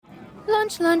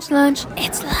Lunch.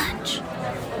 It's lunch.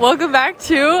 Welcome back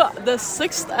to the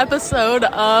 6th episode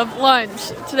of Lunch.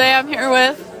 Today I'm here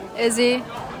with Izzy,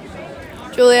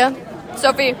 Julia,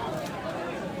 Sophie,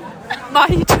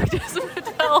 Mahi,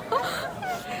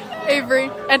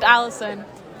 Avery, and Allison.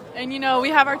 And we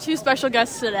have our 2 special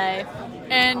guests today.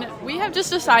 And we have just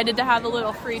decided to have a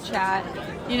little free chat.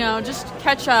 Just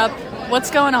catch up, what's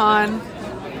going on.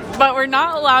 But we're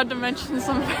not allowed to mention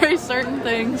some very certain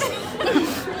things.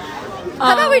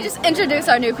 How about we just introduce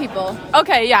our new people?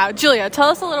 Okay, yeah. Julia, tell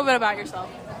us a little bit about yourself.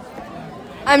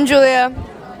 I'm Julia.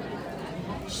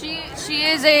 She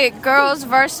is a girls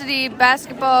varsity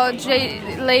basketball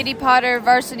Lady Potter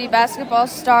varsity basketball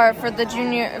star for the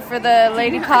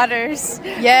Lady Potters.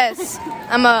 Yes,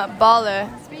 I'm a baller.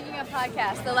 Speaking of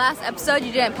podcasts, the last episode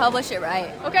you didn't publish it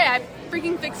right. Okay, I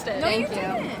freaking fixed it. Thank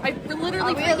you. I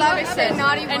literally we allowed fixed to it. say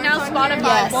naughty And words now on Spotify here?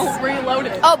 Yes. won't reload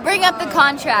it. Oh, bring up the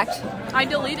contract. I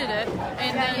deleted it.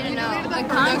 And then The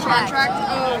contract.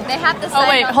 Oh, they have to sign. Oh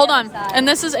wait, on hold the on. outside. And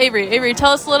this is Avery. Avery,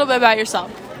 tell us a little bit about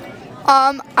yourself.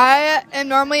 I am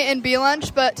normally in B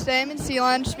lunch, but today I'm in C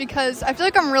lunch because I feel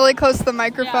like I'm really close to the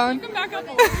microphone. Yeah, you can back up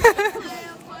a little bit.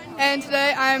 And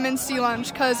today I'm in C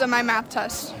lunch because of my math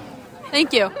test.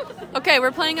 Thank you. Okay,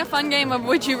 we're playing a fun game of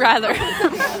Would You Rather.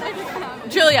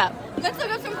 Julia. Let's look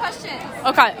up some questions.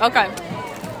 Okay. I'll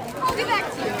be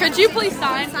back to you. Could you please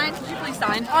sign? Sign?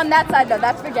 On that side, though,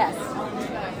 that's for guests.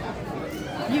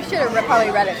 You should have probably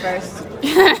read it first.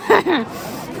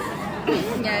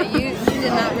 Yeah, you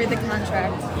did not read the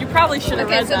contract. You probably should have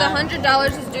Okay, read so that. the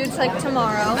 $100 is due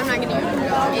tomorrow. I'm not going to use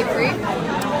it. Avery.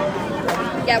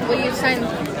 Yeah, well, you signed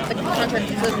the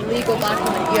contract. It's a legal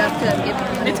document. You have to give.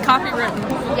 It's copywritten.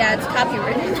 Yeah, it's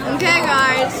copywritten. Okay,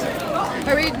 guys.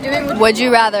 Are we doing? Would you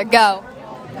rather go?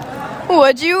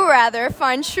 Would you rather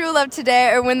find true love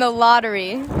today or win the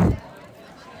lottery?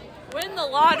 Win the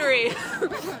lottery.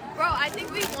 Bro, I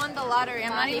think we won the lottery.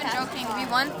 I'm not even joking. We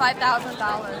won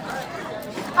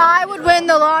 $5,000. I would win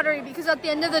the lottery because at the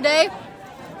end of the day,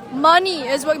 money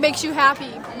is what makes you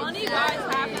happy. Money buys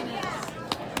happiness.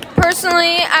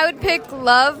 Personally, I would pick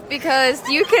love because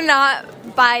you cannot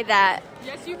buy that.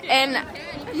 Yes, you can. And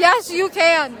Yes, you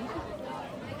can.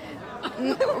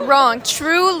 wrong.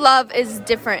 True love is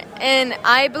different. And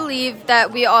I believe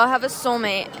that we all have a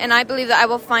soulmate. And I believe that I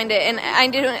will find it. And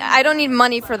I don't need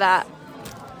money for that.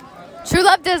 True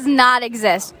love does not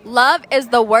exist. Love is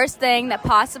the worst thing that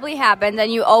possibly happens,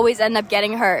 and you always end up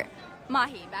getting hurt.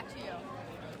 Mahi, back to you.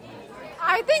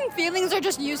 I think feelings are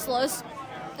just useless.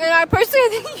 And I personally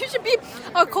think you should be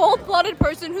a cold-blooded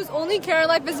person whose only care in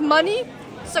life is money,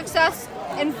 success,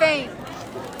 and fame.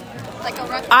 Like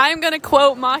a I'm going to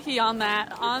quote Mahi on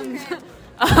that.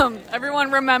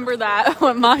 Everyone remember that,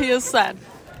 what Mahi has said.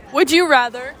 Would you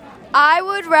rather? I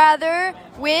would rather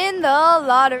win the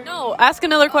lottery. No, ask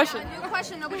another question. New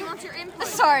question. Nobody wants your input.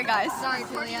 Sorry, guys. Sorry,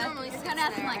 Julia. It's kind of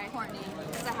acting like Courtney.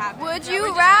 Would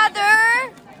you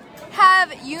rather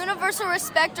have universal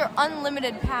respect or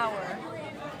unlimited power?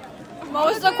 What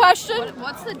was the question?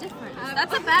 What's the difference?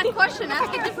 That's a bad question.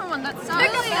 Ask a different one. That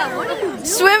sucks. What are you doing?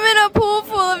 Swim in a pool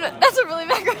full of... That's a really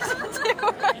bad question, too.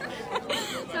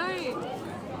 Sorry.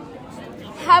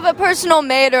 Have a personal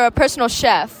maid or a personal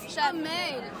chef? Chef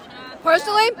maid.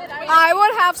 Personally, I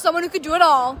would have someone who could do it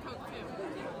all.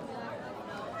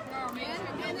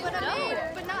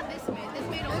 But not this maid. This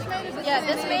maid only. Yeah,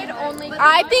 this maid only...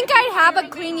 I think I'd have a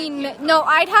cleaning... No,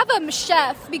 I'd have a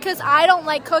chef because I don't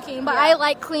like cooking, but I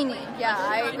like cleaning. Yeah,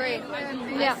 I agree.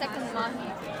 Yeah. Second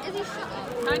Mahi.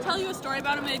 Can I tell you a story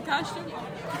about a maid costume?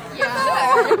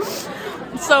 Yeah.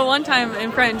 So one time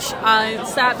in French, I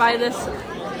sat by this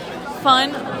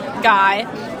fun guy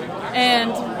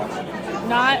and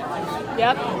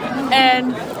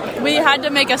and we had to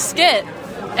make a skit,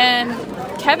 and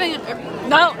Kevin,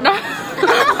 no,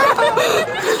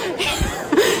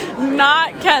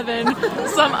 not Kevin,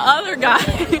 some other guy,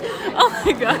 oh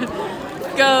my god,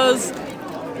 goes,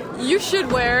 you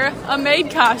should wear a maid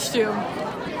costume.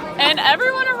 And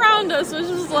everyone around us was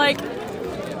just like,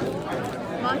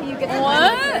 Mahi, you get the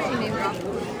what?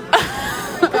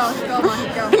 Go, Mahi,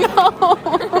 go. No.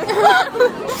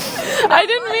 I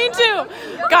didn't mean to.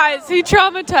 Guys, he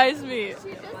traumatized me.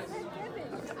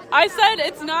 I said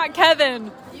it's not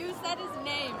Kevin. You said his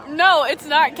name. No, it's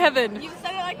not Kevin. You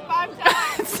said it like 5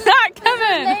 times. It's not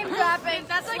Kevin. Name dropping.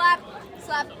 That's like...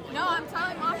 Slap. No, I'm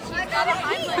telling Mom she's got a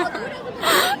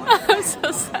heimlicked. I'm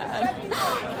so sad.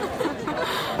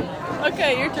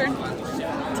 Okay, your turn.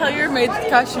 Tell your maid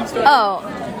costume story. Oh,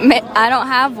 I don't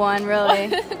have one,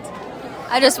 really.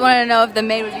 I just wanted to know if the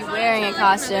maid would be wearing a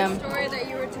costume. Story that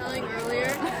you were telling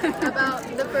earlier about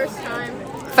the first time.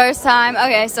 First time.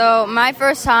 Okay, so my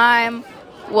first time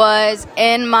was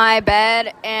in my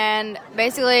bed, and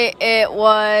basically it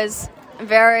was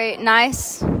very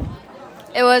nice.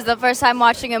 It was the first time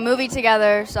watching a movie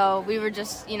together, so we were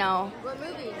just, What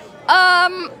movie?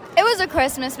 It was a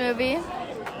Christmas movie.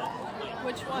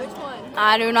 Which one?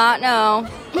 I do not know.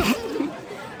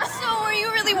 So, were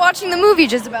you really watching the movie,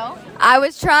 Jezebel? I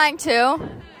was trying to. Was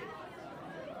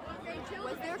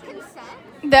there consent?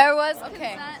 There was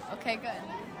Okay. consent. Okay, good.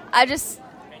 So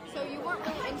you weren't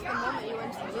really into the moment you were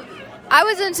into the movie. I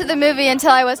was into the movie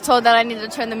until I was told that I needed to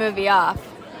turn the movie off.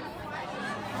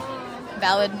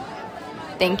 Valid.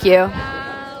 Thank you.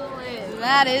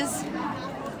 That is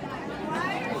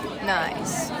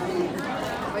nice.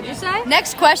 What'd you say?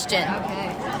 Next question. Okay.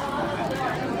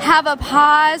 Have a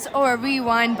pause or a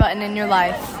rewind button in your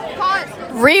life? Pause.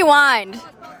 Rewind.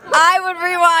 I would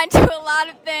rewind to a lot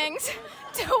of things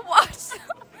to watch.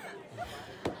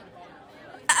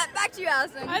 Back to you,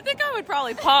 Allison. I think I would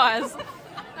probably pause.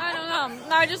 I don't know.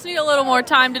 I just need a little more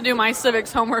time to do my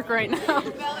civics homework right now.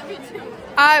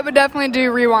 I would definitely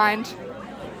do rewind.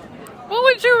 What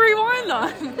would you rewind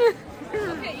on?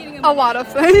 A lot of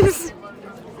things.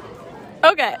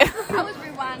 Okay. I was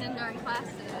rewinding during class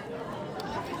today.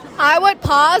 I would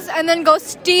pause and then go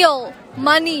steal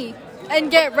money and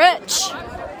get rich.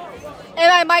 And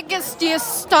I might get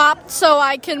stopped so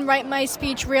I can write my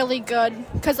speech really good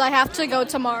because I have to go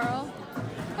tomorrow.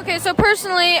 Okay, so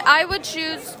personally, I would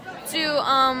choose to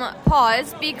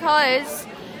pause because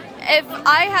if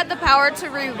I had the power to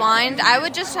rewind, I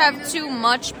would just have too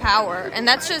much power. And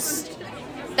that's just...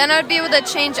 Then I would be able to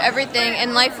change everything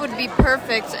and life would be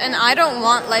perfect. And I don't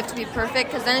want life to be perfect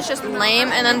because then it's just lame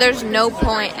and then there's no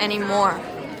point anymore.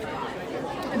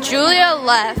 Julia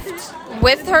left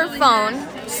with her phone,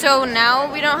 so now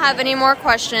we don't have any more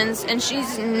questions and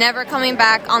she's never coming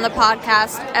back on the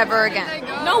podcast ever again.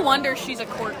 No wonder she's a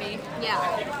Courtney. Yeah.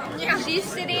 She's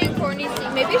sitting in Courtney's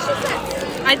seat. Maybe she's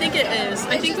at... I think it is.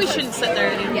 I think we shouldn't sit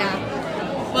there anymore.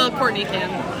 Yeah. Well, Courtney can.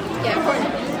 Yeah, Courtney.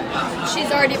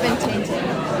 She's already been tainted.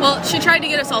 Well, she tried to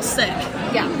get us all sick.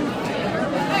 Yeah.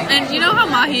 And you know how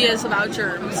Mahi is about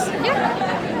germs.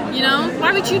 Yeah. You know?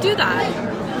 Why would you do that?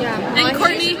 Yeah. And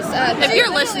Courtney, if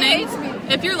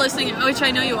you're listening, which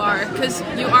I know you are, because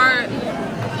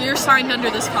you're signed under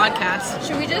this podcast.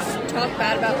 Should we just talk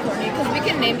bad about Courtney? Because we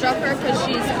can name drop her because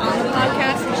she's on the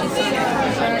podcast and she's signing a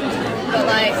contract. But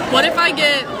like, What if I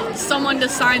get someone to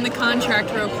sign the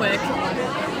contract real quick?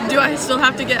 Do I still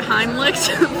have to get heimlicked?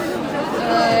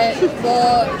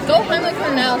 well, go Heimlich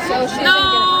her now so she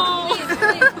No!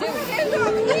 doesn't get... Please do.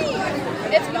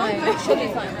 It's fine. She'll be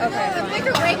fine. Okay, fine. Make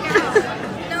her right now.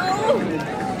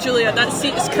 No. Julia, that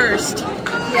seat is cursed.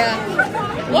 Yeah.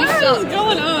 What is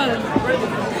going on? I'm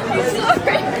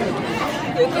sorry.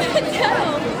 You can't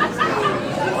tell.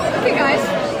 Okay, guys.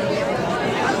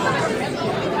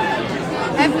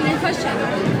 I have a new question.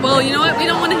 Well, you know what? We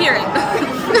don't want to hear it.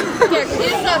 Here,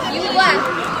 stand up. You left.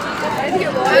 I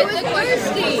was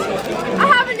thirsty. I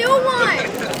have a new one.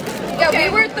 Yeah, we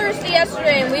were thirsty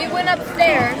yesterday and we went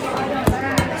upstairs.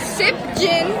 Sip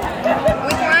gin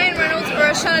with Ryan Reynolds or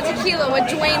a shot of tequila with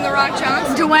Dwayne The Rock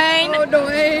Johnson. Dwayne. Oh,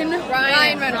 Dwayne.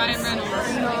 Ryan Reynolds. Ryan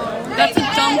Reynolds. That's a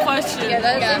dumb question. Yeah,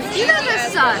 that's You guys are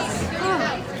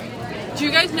sus. Do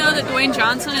you guys know that Dwayne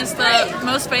Johnson is the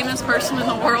most famous person in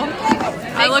the world?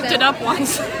 I looked it up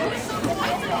once.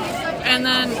 And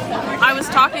then I was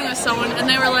talking with someone and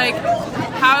they were like,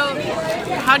 how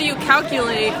do you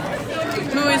calculate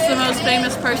who is the most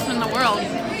famous person in the world?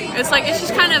 It's like, it's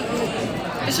just kind of,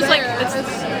 it's just like,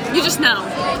 you just know.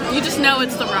 You just know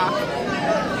it's The Rock.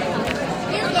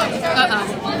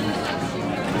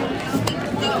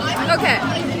 Okay.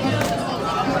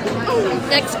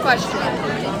 Next question.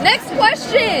 Next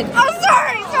question. Oh,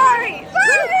 sorry.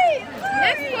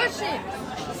 Next question.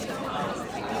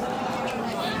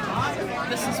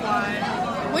 This is why.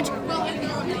 Which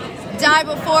die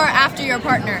before or after your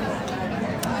partner?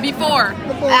 Before.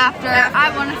 After. I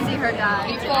want to see her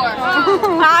die. Before.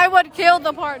 I would kill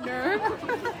the partner.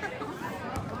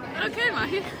 Okay,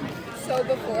 Mahi. So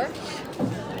before.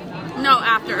 No,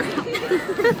 after.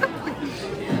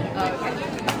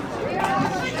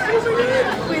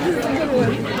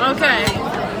 Okay.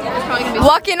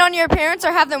 Walk in on your parents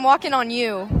or have them walk in on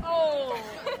you?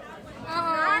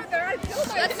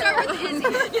 Let's start with Izzy.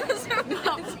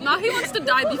 Mahi wants to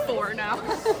die before now.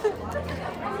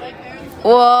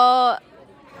 Well,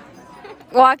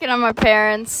 walking on my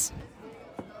parents.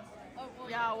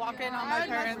 Yeah, walk in on my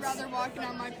parents. I'd rather walk in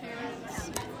on my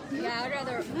parents. Yeah, I'd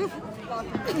rather walk.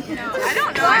 I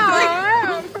don't know.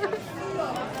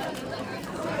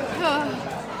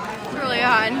 really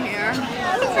hot in here.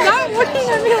 Stop looking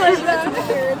at me like that.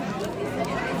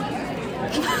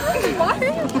 Why?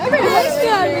 It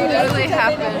literally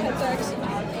happened.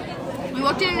 You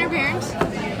walked in on your parents?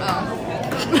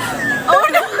 Oh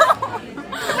no!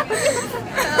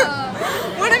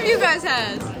 What have you guys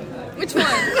had? Which one?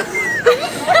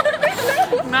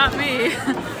 Not me.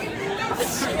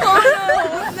 Oh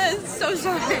no! That's so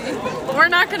sorry. We're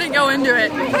not gonna go into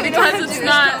it because it's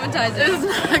not traumatizing. It's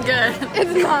not good.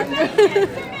 It's not good.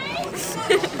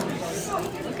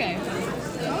 Okay.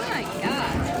 Oh my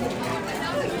god.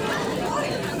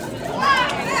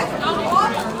 Oh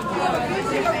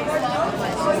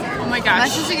my Am I gosh.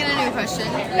 supposed to get a new question?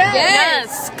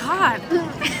 Yes. God.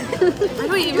 Why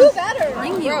do we even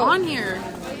bring you on here?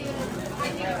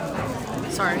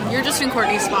 Sorry, you're just in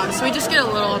Courtney's spot, so we just get a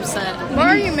little upset. What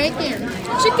are you making?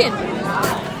 Chicken.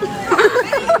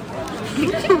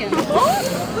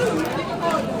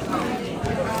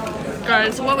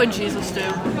 Guys, what would Jesus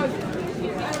do?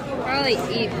 Probably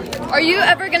eat. Are you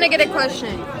ever gonna get a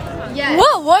question? Yes.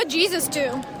 What would Jesus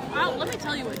do? Let me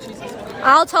tell you what Jesus would do.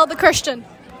 I'll tell the Christian.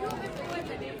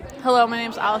 Hello, my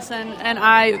name's Allison, and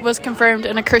I was confirmed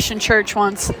in a Christian church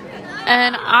once.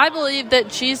 And I believe that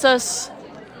Jesus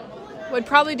would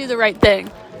probably do the right thing.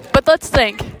 But let's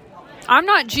think. I'm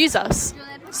not Jesus,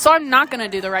 so I'm not going to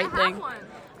do the right thing.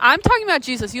 I'm talking about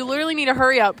Jesus. You literally need to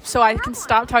hurry up so I can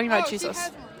stop talking about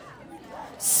Jesus.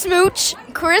 Smooch,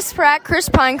 Chris Pratt, Chris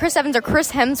Pine, Chris Evans, or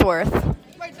Chris Hemsworth?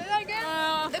 Wait, say that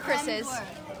again? The Chris's.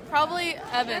 Probably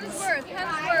Evans.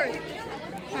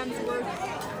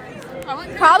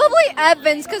 Probably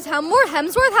Evans, because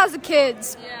Hemsworth has the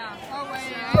kids.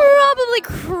 Probably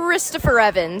Christopher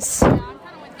Evans.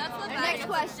 Next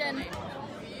question.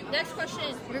 Next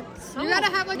question. You gotta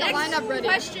have like a lineup ready.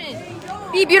 Question.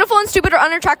 Be beautiful and stupid or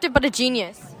unattractive but a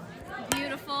genius?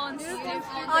 Beautiful and stupid.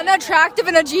 Unattractive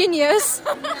and a genius.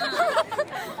 Are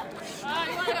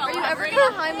you ever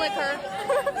gonna Heimlick her?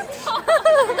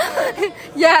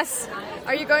 Yes.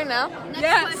 Are you going now?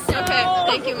 Yes. Okay.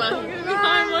 Thank you, Mom.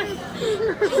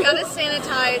 She's gotta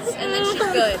sanitize and then she's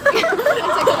good.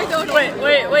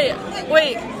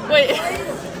 Wait.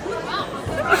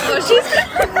 Oh, she's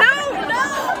no.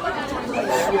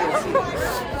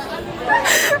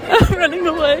 I'm running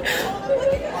away.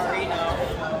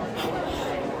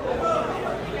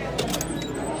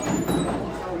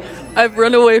 I've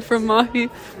run away from Mahi.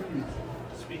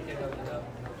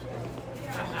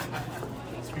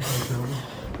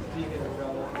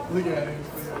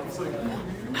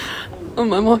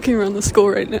 I'm walking around the school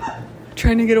right now,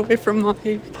 trying to get away from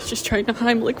Mahi because she's trying to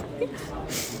Heimlich me.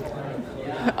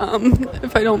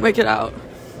 If I don't make it out,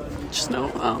 just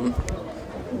know,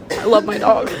 I love my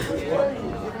dog.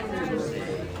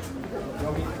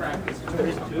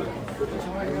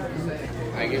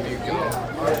 I give you go.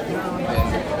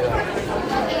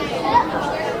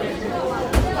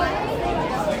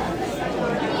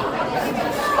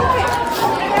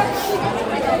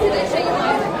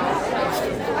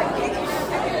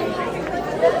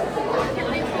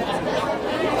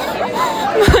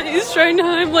 He's trying to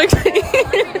Heimlich me.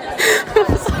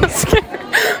 I'm so scared.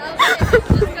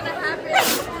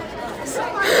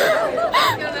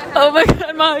 Oh my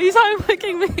god, Mom, he's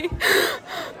Heimliching me.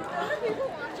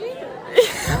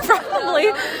 Probably.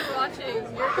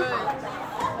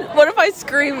 What if I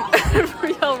scream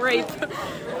and yell rape?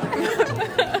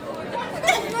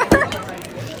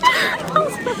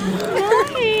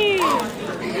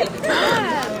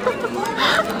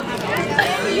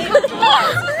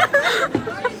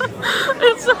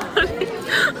 It's so funny.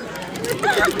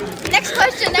 Next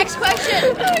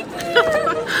question.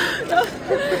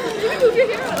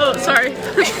 Oh, sorry.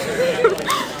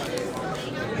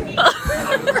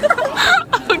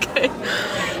 Okay.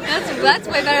 That's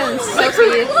way better than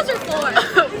Sophie.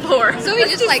 Four. Sophie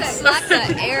just like slapped the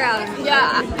air out of me.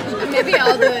 Yeah. Maybe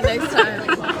I'll do it next time.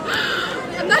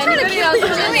 I'm not trying to kill you.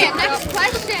 Julia, next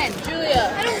question. Julia.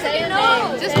 I don't say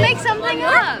no. Just make something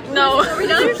up. No.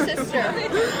 Tell your sister.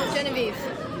 Genevieve.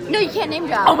 No, you can't name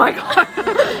drop. Oh my god.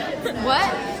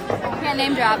 What? You can't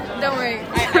name drop. Don't worry.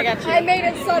 I got you. I made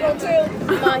it subtle too.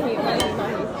 Mahi.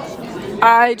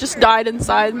 I just died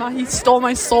inside. He stole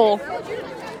my soul.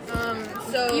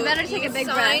 So You better take a big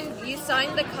breath. You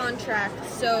signed the contract,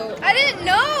 so I didn't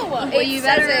know. Well, you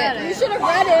better read it. You should have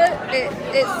read it.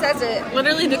 it says it.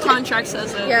 Literally, the contract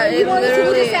says it. Yeah, You it wanted to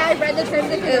literally. just say I read the terms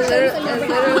and conditions and never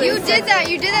happened. You did that.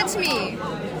 You did that to me.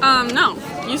 No.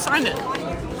 You signed it.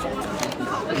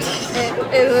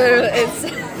 It literally.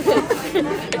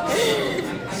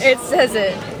 It says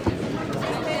it.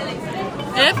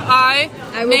 If I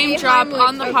I will name be drop Heimlich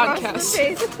on the across podcast.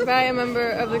 the face by a member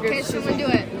of the group. Okay, someone do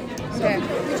it.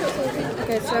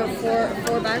 Okay, so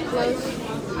four back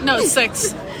blows. No,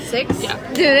 6. 6?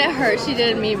 Yeah. Dude, it hurts. She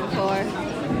did me before.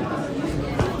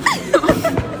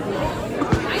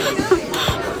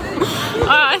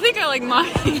 I think I like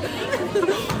Mahi.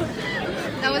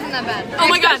 That wasn't that bad. Oh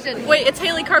my Next god. question. Wait, it's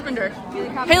Haley Carpenter.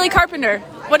 Haley Carpenter,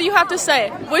 what do you have to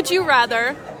say? Would you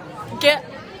rather get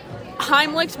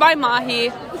heimlicked by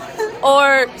Mahi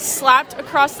or slapped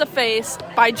across the face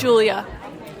by Julia?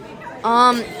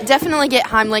 Definitely get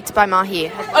heimlicked by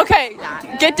Mahi. Okay,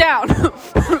 get down.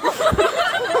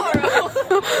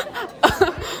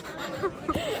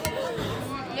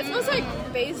 It smells like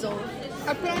basil.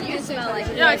 You smell like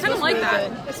Yeah, I kind of like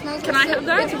that. It smells Can I have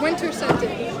that? It's winter scented.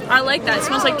 I like that. It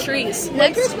smells like trees.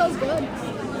 Winter smells good.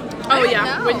 Oh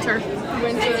yeah, winter.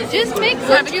 Just make.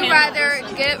 Have Would a you candle. rather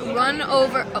get run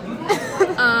over?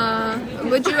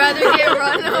 Would you rather get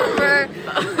run over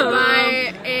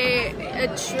by a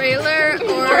trailer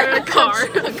or a car?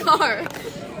 A car.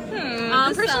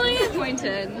 Personally,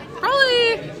 Disappointed.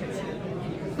 probably.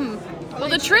 Well,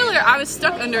 the trailer, I was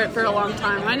stuck under it for a long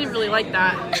time. I didn't really like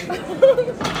that.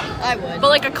 I would. But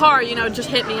like a car, just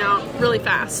hit me out really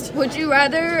fast. Would you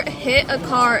rather hit a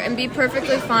car and be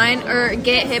perfectly fine, or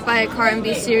get hit by a car and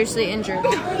be seriously injured?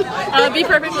 Be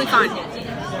perfectly fine.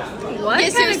 What?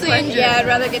 Get seriously injured. Yeah, I'd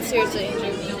rather get seriously injured.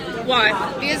 Why?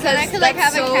 Because that's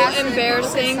so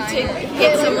embarrassing to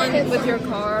hit someone with your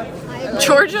car.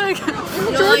 Georgia?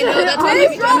 No, I know that's what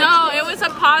you No, it was a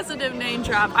positive name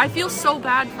drop. I feel so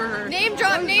bad for her. Name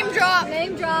drop, name drop.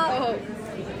 Name drop.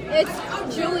 It's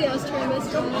Julia's turn this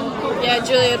time. Yeah,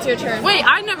 Julia, it's your turn. Wait,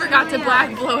 I never got to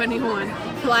black blow anyone.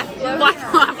 Black blow? Black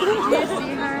blow.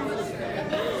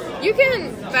 You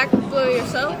can back blow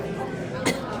yourself.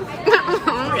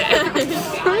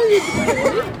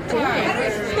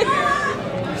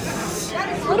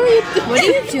 What are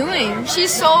you doing?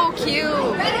 She's so cute.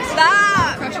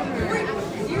 Stop.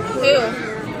 Who?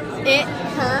 It,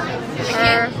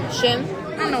 her, Shim.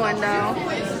 In the window.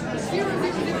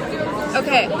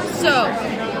 Okay, so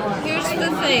here's the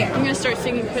thing. I'm gonna start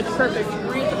singing Pitch Perfect.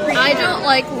 I don't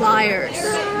like liars.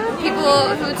 People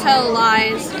who tell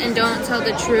lies and don't tell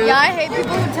the truth. Yeah, I hate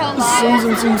people who tell lies.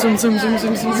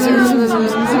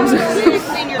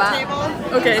 Clean your table.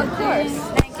 Okay.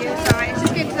 Thank you. Sorry, it's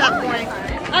just getting to that point.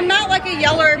 I'm not like a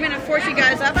yeller. I'm gonna force you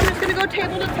guys up. I'm just gonna go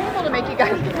table to table to make you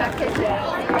guys get back in.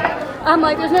 I'm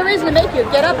like, there's no reason to make you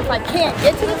get up if I can't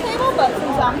get to the table, but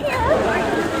since I'm here.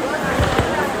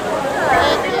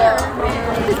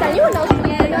 You know,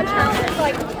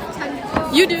 like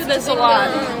 10. You do this a lot.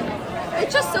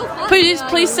 It's just so fun. Please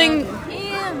sing.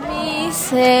 Hear me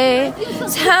say,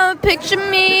 tell picture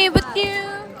me with you.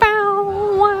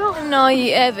 And all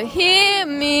you ever hear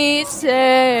me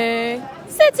say,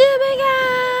 since you began,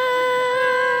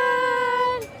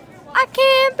 I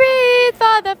can't breathe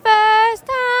for the first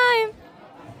time.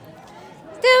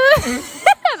 I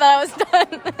thought I was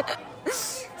done.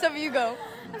 So you go.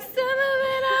 I'm still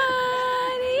moving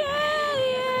on,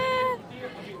 yeah.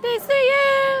 Thanks to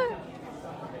you.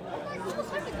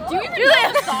 Do you even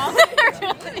know the song?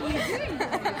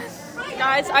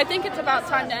 Guys, I think it's about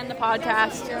time to end the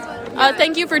podcast.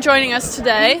 Thank you for joining us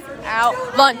today. Out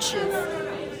lunches.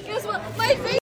 Guess what? My face